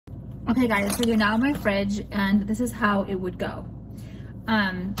Okay guys, so you're now in my fridge and this is how it would go.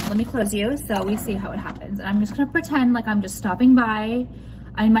 Let me close you so we see how it happens. And I'm just gonna pretend like I'm just stopping by.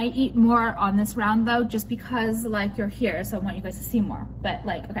 I might eat more on this round though, just because like you're here, so I want you guys to see more. But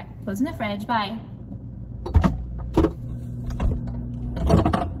like, okay, closing the fridge, bye.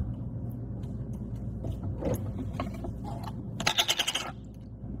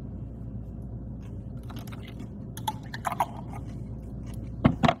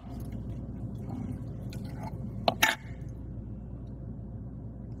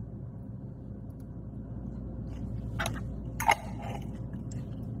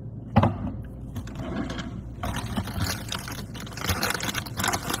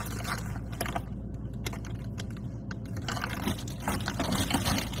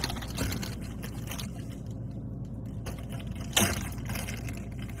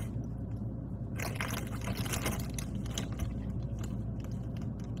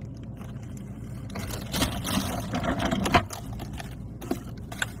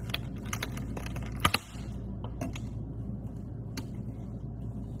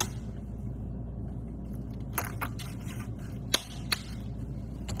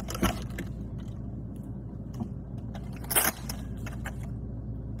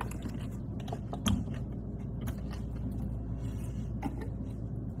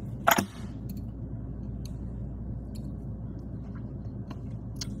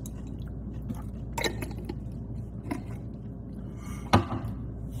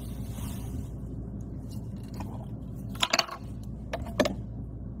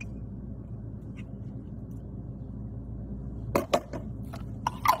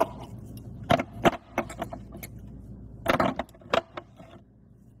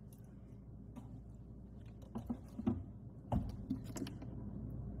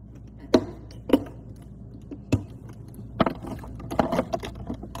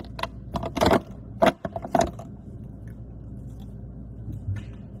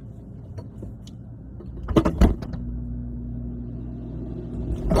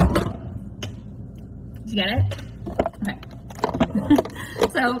 Did you get it? Okay.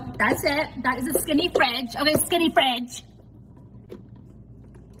 So that's it. That is a skinny fridge. Okay, skinny fridge.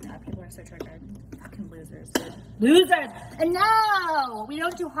 No, people are so triggered. Fucking losers. Losers! And no! We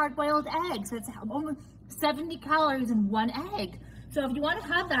don't do hard-boiled eggs. It's almost 70 calories in one egg. So if you want to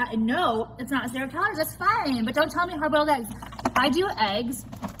have that and no, it's not 0 calories, that's fine. But don't tell me hard-boiled eggs. I do eggs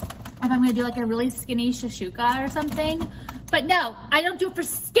if I'm going to do like a really skinny shashuka or something. But no, I don't do it for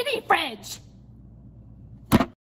skinny fridge!